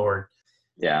landlord,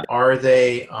 are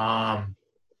they,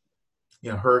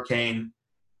 hurricane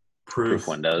proof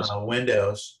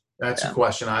windows? That's a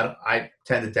question. I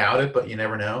tend to doubt it, but you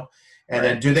never know. And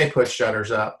then do they put shutters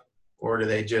up, or do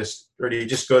you just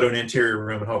go to an interior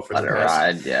room and hope for the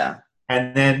best? Yeah.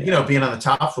 And then, being on the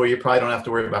top floor, you probably don't have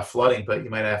to worry about flooding, but you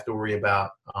might have to worry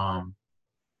about,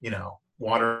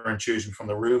 water intrusion from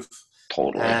the roof.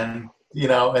 Totally. And,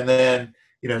 and then,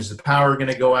 is the power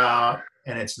going to go out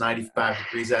and it's 95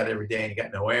 degrees out every day and you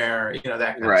got no air,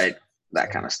 that kind of stuff.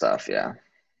 That kind of stuff. Yeah.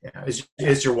 Yeah.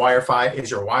 Is your Wi-Fi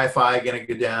going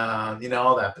to go down?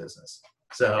 All that business.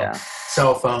 So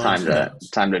cell phones.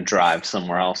 Time to drive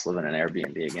somewhere else, live in an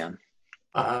Airbnb again.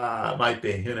 Might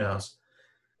be, who knows?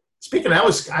 Speaking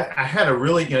of that, I had a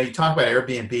really, you talk about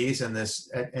Airbnbs and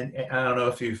this, and I don't know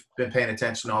if you've been paying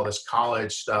attention to all this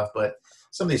college stuff, but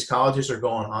some of these colleges are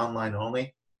going online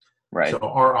only. Right. So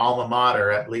our alma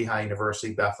mater at Lehigh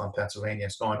University, Bethlehem, Pennsylvania,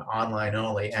 is going online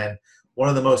only. And one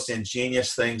of the most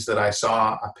ingenious things that I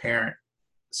saw a parent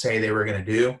say they were going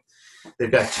to do,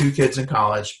 they've got 2 kids in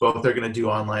college, both are going to do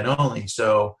online only.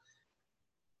 So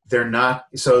they're going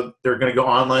to go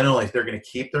online only. They're going to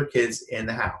keep their kids in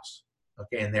the house.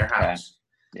 Okay, in their house.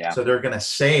 Okay. Yeah. So they're going to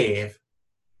save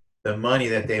the money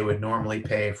that they would normally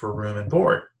pay for room and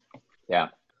board. Yeah.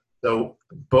 So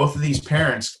both of these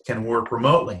parents can work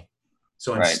remotely.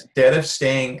 So instead of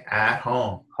staying at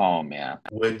home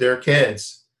with their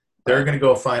kids, they're going to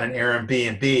go find an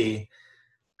Airbnb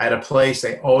at a place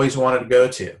they always wanted to go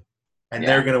to, and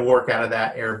they're going to work out of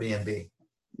that Airbnb.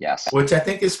 Yes. Which I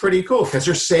think is pretty cool because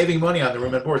they're saving money on the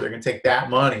room and board. They're going to take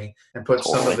that money and put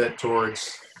some of it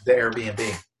towards the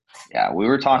Airbnb. Yeah, we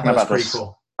were talking about this.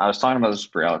 Cool. I was talking about this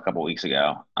with Brielle a couple of weeks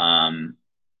ago.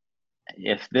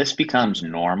 If this becomes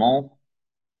normal,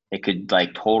 it could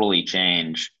totally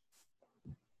change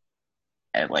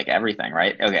everything,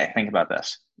 right? Okay, think about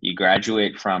this. You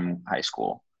graduate from high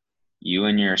school. You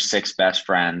and your 6 best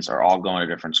friends are all going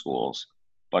to different schools,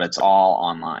 but it's all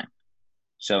online.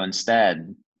 So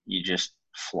instead, you just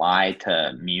fly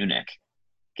to Munich,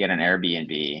 get an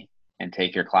Airbnb, and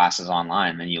take your classes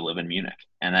online. Then you live in Munich.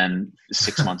 And then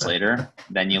 6 months later,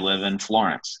 then you live in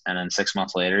Florence. And then 6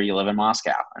 months later, you live in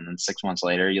Moscow. And then 6 months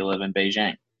later, you live in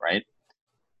Beijing, right?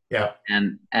 Yeah.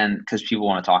 And because people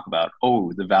want to talk about,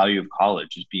 oh, the value of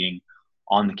college is being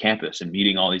on the campus and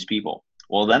meeting all these people.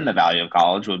 Well, then the value of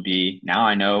college would be, now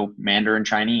I know Mandarin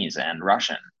Chinese and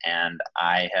Russian, and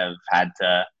I have had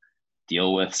to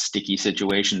deal with sticky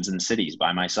situations in cities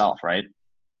by myself, right?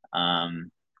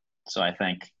 So I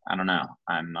think, I don't know,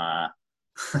 I'm a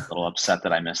little upset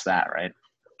that I missed that, right?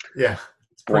 Yeah.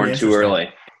 It's pretty Born too interesting. early.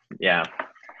 Yeah.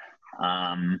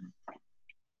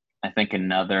 I think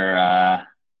another,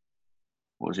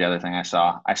 what was the other thing I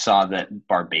saw? I saw that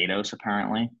Barbados,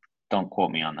 apparently, don't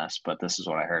quote me on this, but this is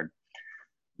what I heard.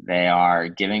 They are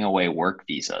giving away work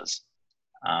visas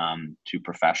to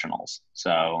professionals.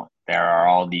 So there are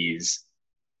all these,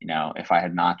 if I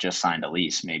had not just signed a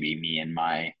lease, maybe me and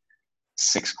my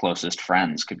 6 closest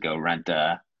friends could go rent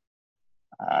a,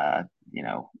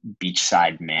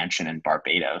 beachside mansion in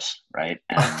Barbados, right?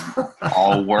 And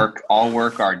all work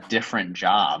our different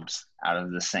jobs out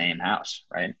of the same house,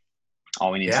 right?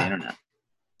 All we need is the Yeah. internet.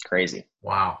 Crazy.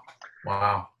 Wow.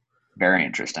 Wow. Very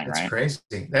interesting, That's right? crazy.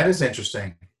 That is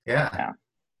interesting. Yeah. Yeah,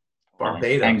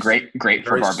 totally. And Barbados. great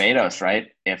for Very Barbados,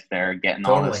 right? If they're getting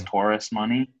all this totally. tourist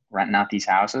money, renting out these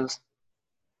houses.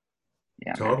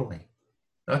 Yeah, man. Totally.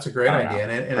 That's a great I don't know. idea.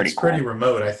 And Pretty it's pretty cool.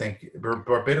 remote, I think.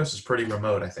 Barbados is pretty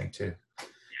remote, I think, too.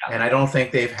 Yeah. And I don't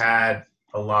think they've had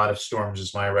a lot of storms,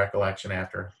 is my recollection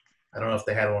after. I don't know if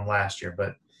they had one last year,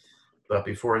 but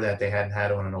before that, they hadn't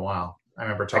had one in a while. I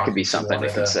remember That could be talking to something one to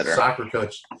of the consider. soccer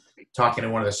coach, talking to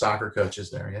one of the soccer coaches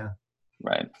there. Yeah.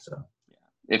 Right. So,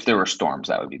 If there were storms,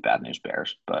 that would be bad news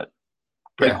bears, but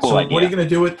pretty yeah. cool So what are idea. you going to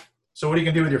do with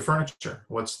your furniture?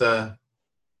 Are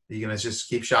you going to just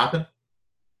keep shopping?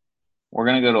 We're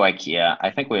gonna go to IKEA. I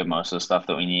think we have most of the stuff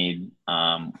that we need.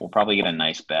 We'll probably get a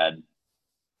nice bed.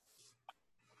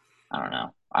 I don't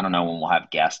know. I don't know when we'll have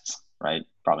guests, right?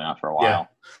 Probably not for a Yeah. while.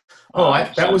 Oh,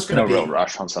 that So was going to no real be,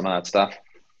 rush on some of that stuff.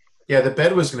 yeah, the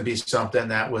bed was going to be something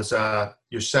that was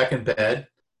your second bed.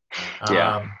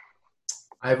 Yeah. Um,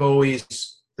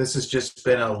 this has just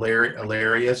been a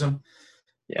Larryism,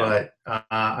 Yeah. but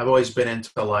I've always been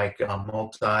into like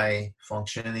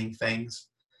multi-functioning things.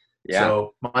 Yeah.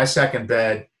 So my second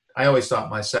bed, I always thought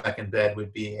my second bed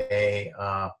would be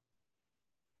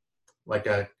like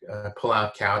a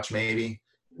pull-out couch maybe,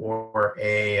 or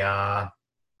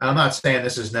I'm not saying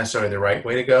this is necessarily the right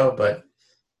way to go, but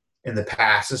in the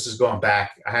past, this is going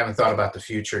back. I haven't thought about the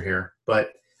future here,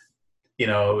 but it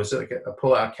was like a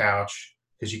pull-out couch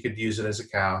because you could use it as a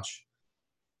couch.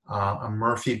 A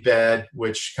Murphy bed,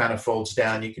 which kind of folds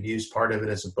down. You could use part of it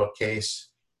as a bookcase.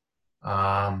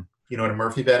 You know what a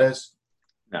Murphy bed is?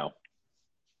 No.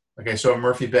 Okay, so a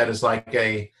Murphy bed is like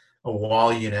a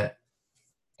wall unit,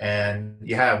 and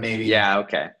you have maybe Yeah.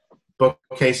 Okay.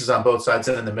 bookcases on both sides,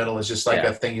 and in the middle is just like Yeah.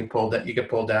 a thing you could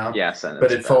pull down, Yes, and but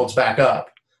it's a it bed. folds back up,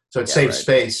 so it Yeah. saves Right.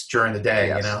 space during the day.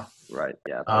 Yes. Right.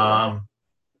 Yeah. Totally. Um,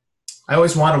 I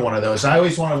always wanted one of those. I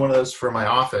always wanted one of those for my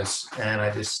office, and I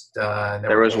just There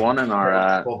never was one in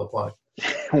our pulled the plug.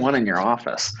 one in your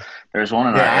office. There's one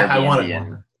in our Yeah, I Airbnb wanted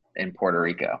one. in Puerto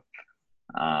Rico.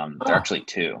 There are Oh, actually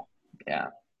 2. Yeah.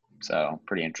 So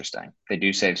pretty interesting. They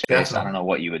do save space. I don't definitely. know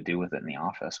what you would do with it in the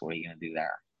office. What are you going to do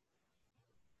there?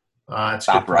 That's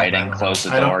a Stop good point. I writing, don't know. close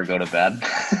the door, go to bed.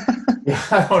 Yeah,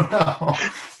 I don't know.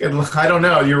 I don't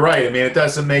know. You're right. I mean, it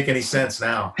doesn't make any sense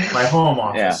now. My home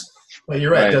Yeah. office. But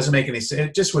you're right. It Right. doesn't make any sense.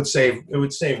 It just would save. It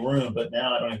would save room. But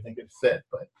now I don't even think it'd fit.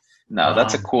 But No,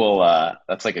 that's a um, cool.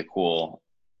 That's like a cool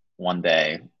one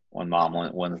day when mom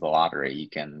wins the lottery. You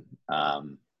can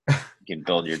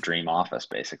build your dream office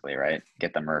basically, right?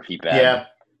 Get the Murphy bed. yeah,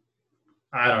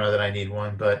 I don't know that I need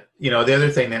one. But the other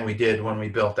thing that we did when we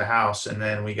built the house, and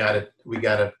then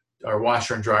our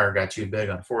washer and dryer got too big,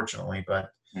 unfortunately.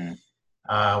 But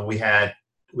Mm, we had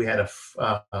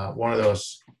one of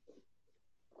those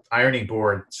ironing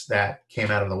boards that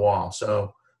came out of the wall.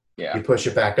 So yeah. you push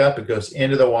it back up, it goes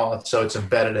into the wall, so it's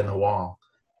embedded in the wall.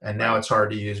 And now Right. it's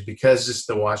hard to use because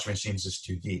the washing machine's just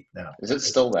too deep now. Is it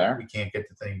still We there? can't get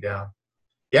the thing down.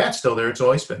 Yeah, it's still there. It's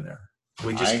always been there.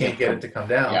 We just can't get it to come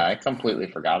Yeah, down. I completely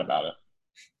forgot about it.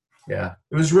 Yeah,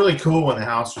 it was really cool when the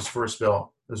house was first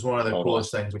built. It was one of the Totally.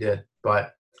 coolest things we did.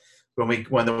 But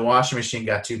when the washing machine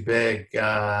got too big,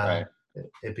 Right.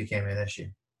 it became an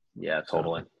issue. Yeah, So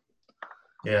totally.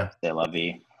 yeah, C'est la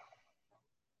vie.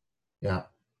 yeah.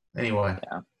 Anyway,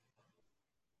 Yeah.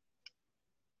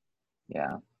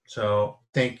 Yeah. so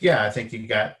I think you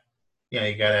got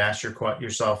to ask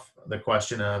yourself the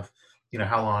question of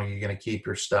how long are you going to keep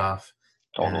your stuff,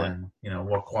 Totally. and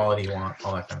what quality you want,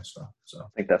 all that kind of stuff. So I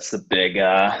think that's the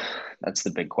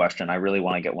big question. I really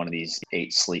want to get one of these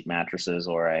 8 sleep mattresses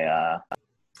or a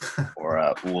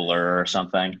Uller or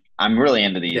something. I'm really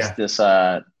into these. yeah,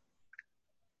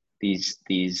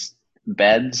 these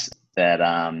beds that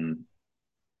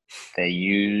they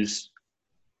use,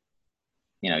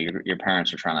 your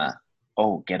parents are trying to,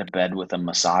 oh, get a bed with a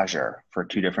massager for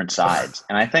two different sides.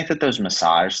 And I think that those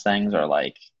massage things are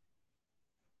like,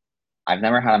 I've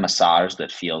never had a massage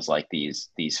that feels like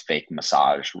these fake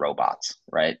massage robots,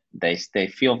 right? They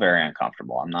feel very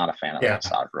uncomfortable. I'm not a fan of the Yeah.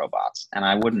 massage robots, and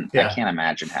I Yeah. can't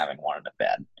imagine having one in a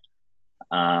bed.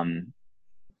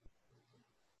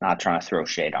 Not trying to throw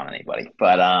shade on anybody,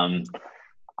 but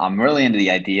I'm really into the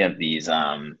idea of these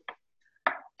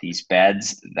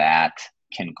beds that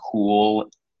can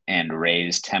cool and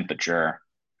raise temperature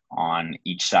on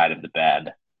each side of the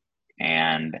bed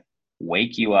and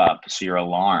wake you up so your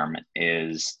alarm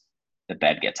is the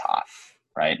bed gets hot,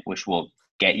 right? Which will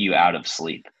get you out of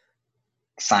sleep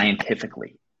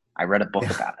scientifically. I read a book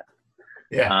Yeah. about it.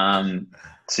 Yeah.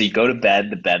 So you go to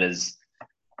bed, the bed is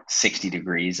 60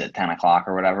 degrees at 10 o'clock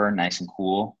or whatever, nice and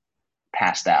cool,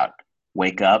 passed out.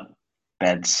 Wake up,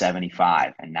 bed's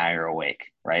 75, and now you're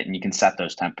awake, right? And you can set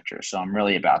those temperatures. So I'm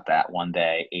really about that. One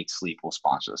day, 8 Sleep will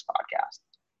sponsor this podcast.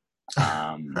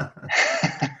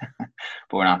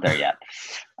 But we're not there yet.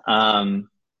 So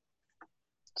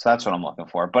that's what I'm looking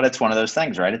for. But it's one of those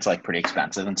things, right? It's like pretty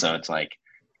expensive. And so it's like,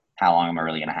 how long am I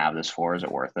really going to have this for? Is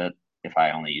it worth it? If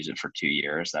I only use it for 2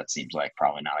 years, that seems like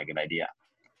probably not a good idea.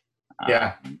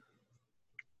 Yeah.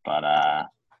 But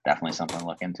definitely something to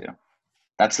look into.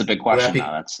 That's the big Will that question, be,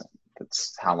 though.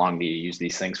 That's how long do you use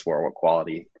these things for? What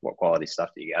quality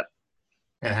stuff do you get?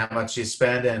 and how much you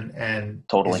spend, and is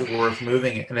Totally. it worth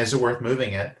moving it? And is it worth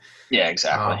moving it? Yeah,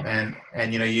 exactly. And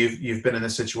you've been in a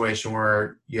situation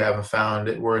where you haven't found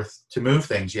it worth to move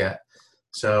things yet.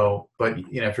 So, but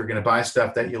if you're going to buy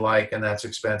stuff that you like and that's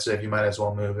expensive, you might as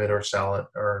well move it or sell it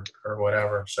or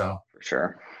whatever. So, For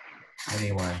sure.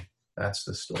 anyway, that's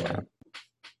the story. Yeah.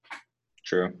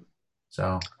 True.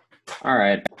 So, all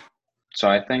right. So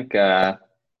I think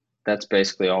that's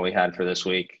basically all we had for this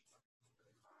week.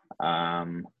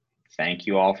 Thank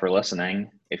you all for listening.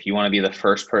 If you want to be the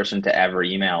first person to ever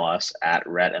email us at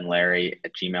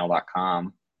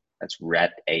rhettandlarry@gmail.com, that's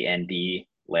Rhett, A-N-D,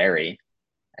 Larry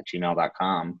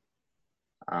 @gmail.com.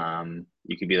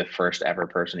 You could be the first ever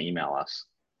person to email us.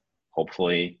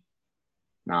 Hopefully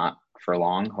not for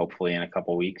long. Hopefully in a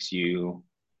couple weeks you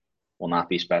will not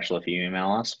be special if you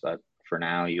email us, but for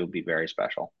now you'll be very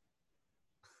special.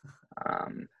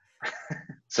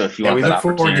 So if you want that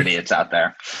opportunity, it's out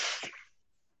there.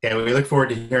 Yeah, we look forward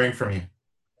to hearing from you.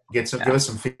 Give us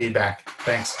some feedback.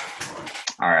 Thanks.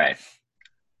 All right.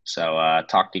 So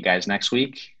talk to you guys next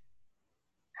week.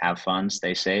 Have fun.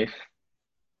 Stay safe.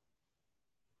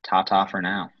 Ta-ta for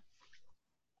now.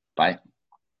 Bye.